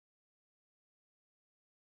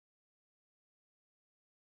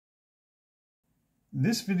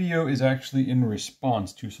This video is actually in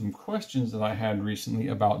response to some questions that I had recently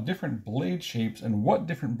about different blade shapes and what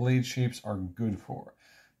different blade shapes are good for.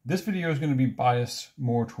 This video is going to be biased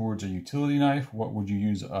more towards a utility knife. What would you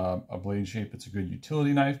use a blade shape that's a good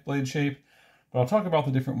utility knife blade shape? But I'll talk about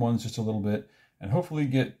the different ones just a little bit and hopefully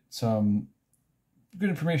get some good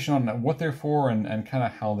information on what they're for and kind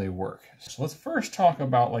of how they work. So let's first talk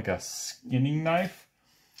about like a skinning knife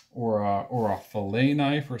or a fillet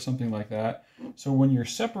knife or something like that. So when you're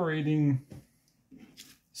separating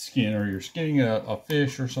skin or you're skinning a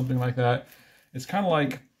fish or something like that, it's kind of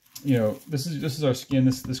like, you know, this is our skin.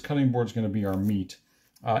 This cutting board is going to be our meat.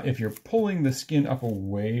 If you're pulling the skin up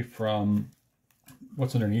away from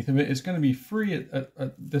what's underneath of it, it's going to be free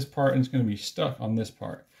at this part and it's going to be stuck on this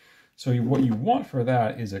part. So what you want for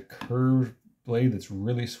that is a curved blade that's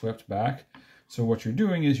really swept back. So what you're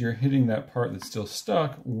doing is you're hitting that part that's still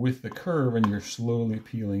stuck with the curve and you're slowly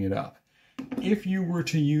peeling it up. If you were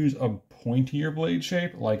to use a pointier blade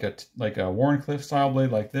shape, like a Wharncliffe style blade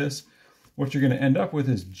like this, what you're going to end up with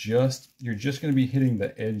is you're just going to be hitting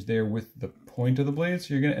the edge there with the point of the blade.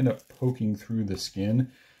 So you're going to end up poking through the skin.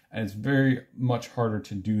 And it's very much harder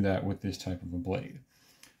to do that with this type of a blade.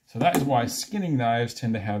 So that is why skinning knives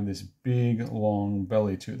tend to have this big, long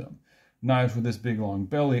belly to them. Knives with this big, long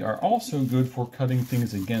belly are also good for cutting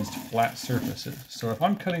things against flat surfaces. So if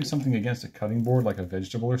I'm cutting something against a cutting board, like a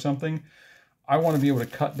vegetable or something, I want to be able to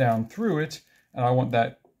cut down through it, and I want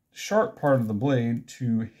that sharp part of the blade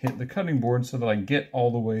to hit the cutting board so that I get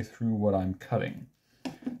all the way through what I'm cutting.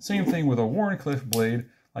 Same thing with a Wharncliffe blade.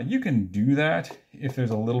 You can do that if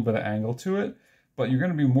there's a little bit of angle to it, but you're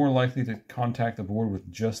going to be more likely to contact the board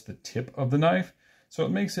with just the tip of the knife. So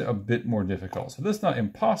it makes it a bit more difficult. So that's not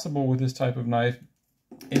impossible with this type of knife.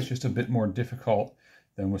 It's just a bit more difficult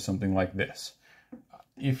than with something like this.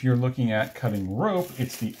 If you're looking at cutting rope,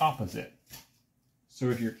 it's the opposite. So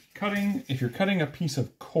if you're cutting a piece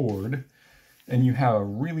of cord and you have a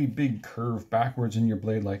really big curve backwards in your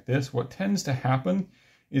blade like this, what tends to happen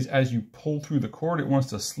is as you pull through the cord, it wants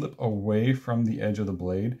to slip away from the edge of the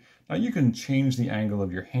blade. Now you can change the angle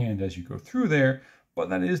of your hand as you go through there, but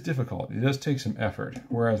that is difficult. It does take some effort.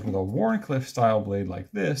 Whereas with a Wharncliffe style blade like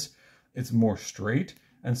this, it's more straight.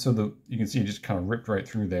 And so you can see it just kind of ripped right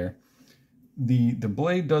through there. The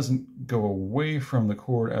blade doesn't go away from the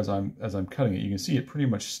cord as I'm cutting it. You can see it pretty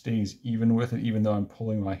much stays even with it, even though I'm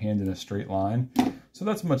pulling my hand in a straight line. So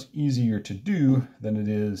that's much easier to do than it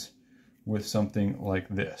is with something like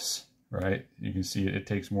this, right? You can see it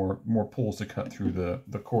takes more pulls to cut through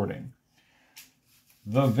the cording.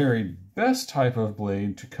 The very best type of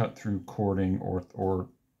blade to cut through cording or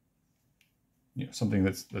you know, something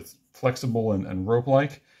that's flexible and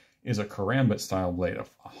rope-like is a Karambit style blade, a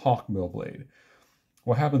Hawkbill blade.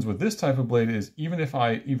 What happens with this type of blade is even if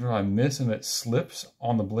I miss and it slips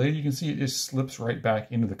on the blade, you can see it just slips right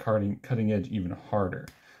back into the cutting edge even harder.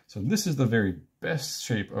 So this is the very best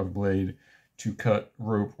shape of blade to cut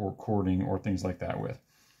rope or cording or things like that with.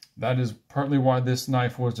 That is partly why this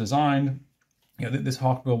knife was designed. You know, this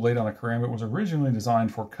Hawkbill blade on a Karambit was originally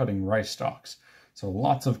designed for cutting rice stalks. So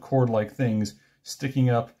lots of cord-like things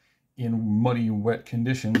sticking up in muddy, wet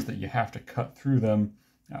conditions that you have to cut through them.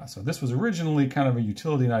 So this was originally kind of a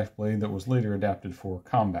utility knife blade that was later adapted for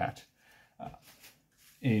combat.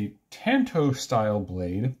 A Tanto style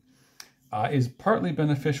blade is partly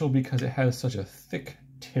beneficial because it has such a thick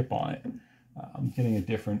tip on it. I'm getting a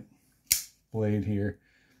different blade here.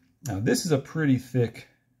 Now this is a pretty thick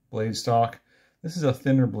blade stock. This is a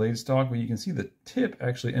thinner blade stock, but you can see the tip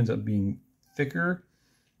actually ends up being thicker,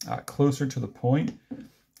 closer to the point.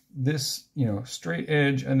 This, you know, straight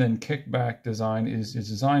edge and then kickback design is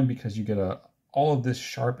designed because you get all of this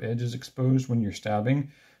sharp edge is exposed when you're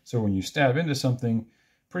stabbing. So when you stab into something,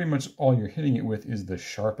 pretty much all you're hitting it with is the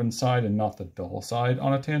sharpened side and not the dull side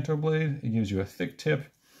on a Tanto blade. It gives you a thick tip.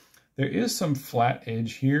 There is some flat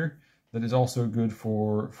edge here that is also good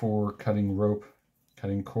for cutting rope,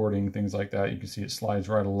 cutting cording, things like that. You can see it slides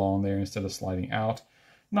right along there instead of sliding out.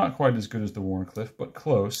 Not quite as good as the Wharncliffe, but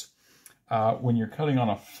close. When you're cutting on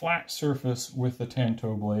a flat surface with the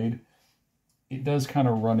Tanto blade, it does kind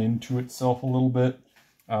of run into itself a little bit.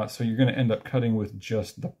 So you're going to end up cutting with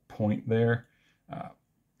just the point there,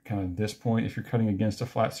 kind of this point if you're cutting against a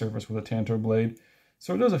flat surface with a Tanto blade.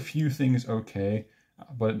 So it does a few things okay,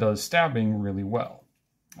 but it does stabbing really well.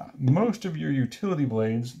 Most of your utility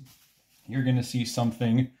blades, you're going to see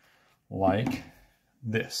something like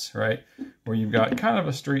this, right? Where you've got kind of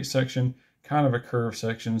a straight section, kind of a curved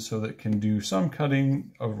section, so that it can do some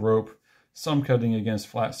cutting of rope, some cutting against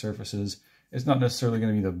flat surfaces. It's not necessarily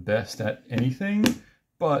going to be the best at anything,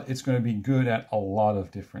 but it's going to be good at a lot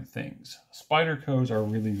of different things. Spydercos are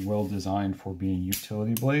really well designed for being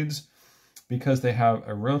utility blades because they have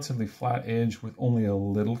a relatively flat edge with only a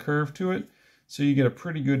little curve to it. So you get a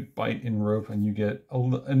pretty good bite in rope, and you get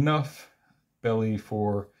enough belly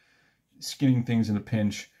for skinning things in a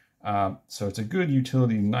pinch. So it's a good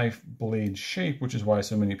utility knife blade shape, which is why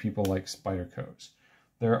so many people like Spydercos.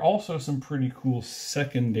 There are also some pretty cool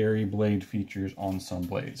secondary blade features on some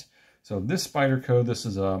blades. So this Spyderco, this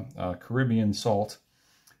is a Caribbean salt.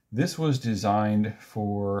 This was designed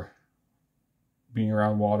for being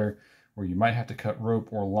around water where you might have to cut rope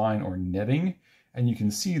or line or netting. And you can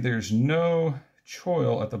see there's no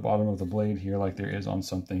choil at the bottom of the blade here like there is on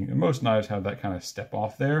something. And most knives have that kind of step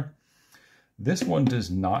off there. This one does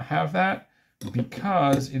not have that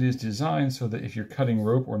because it is designed so that if you're cutting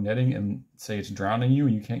rope or netting and say it's drowning you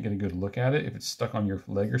and you can't get a good look at it, if it's stuck on your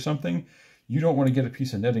leg or something, you don't want to get a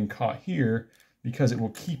piece of netting caught here because it will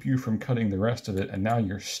keep you from cutting the rest of it, and now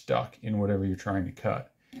you're stuck in whatever you're trying to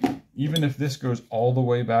cut. Even if this goes all the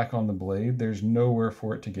way back on the blade, there's nowhere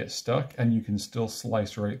for it to get stuck, and you can still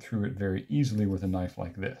slice right through it very easily with a knife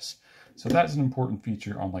like this. So that's an important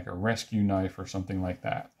feature on like a rescue knife or something like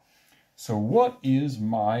that. So what is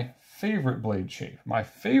my favorite blade shape? My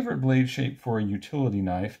favorite blade shape for a utility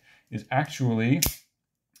knife is actually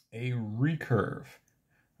a recurve.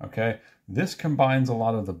 Okay, this combines a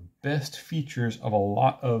lot of the best features of a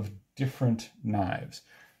lot of different knives.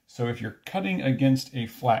 So if you're cutting against a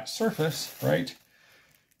flat surface, right,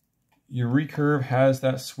 your recurve has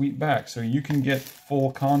that sweep back. So you can get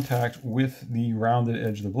full contact with the rounded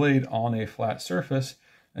edge of the blade on a flat surface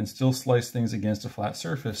and still slice things against a flat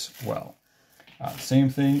surface well. Same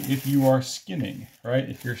thing if you are skinning, right?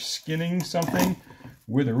 If you're skinning something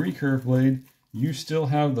with a recurve blade, you still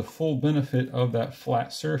have the full benefit of that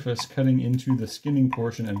flat surface cutting into the skinning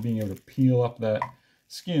portion and being able to peel up that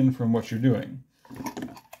skin from what you're doing.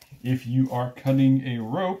 If you are cutting a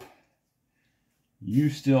rope, you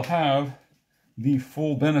still have the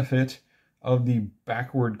full benefit of the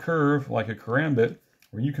backward curve like a karambit,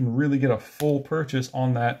 where you can really get a full purchase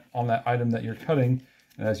on that item that you're cutting.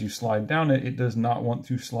 And as you slide down it, it does not want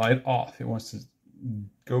to slide off. It wants to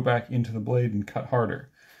go back into the blade and cut harder.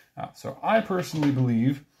 So I personally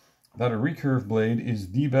believe that a recurve blade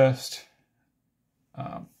is the best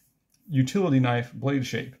utility knife blade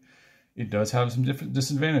shape. It does have some different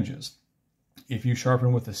disadvantages. If you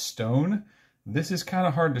sharpen with a stone, this is kind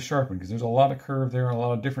of hard to sharpen because there's a lot of curve there, a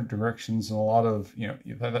lot of different directions, and a lot of,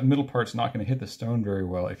 that middle part's not going to hit the stone very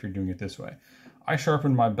well if you're doing it this way. I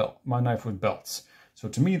sharpen my knife with belts. So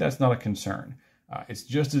to me, that's not a concern. It's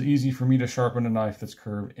just as easy for me to sharpen a knife that's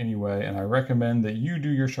curved anyway, and I recommend that you do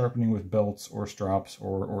your sharpening with belts or strops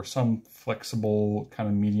or some flexible kind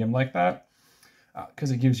of medium like that,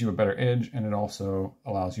 because it gives you a better edge and it also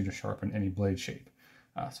allows you to sharpen any blade shape.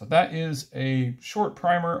 So that is a short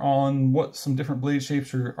primer on what some different blade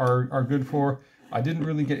shapes are good for. I didn't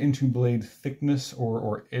really get into blade thickness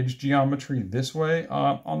or edge geometry this way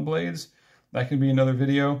on blades. That could be another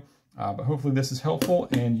video, but hopefully this is helpful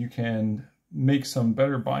and you can make some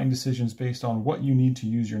better buying decisions based on what you need to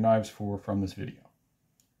use your knives for from this video.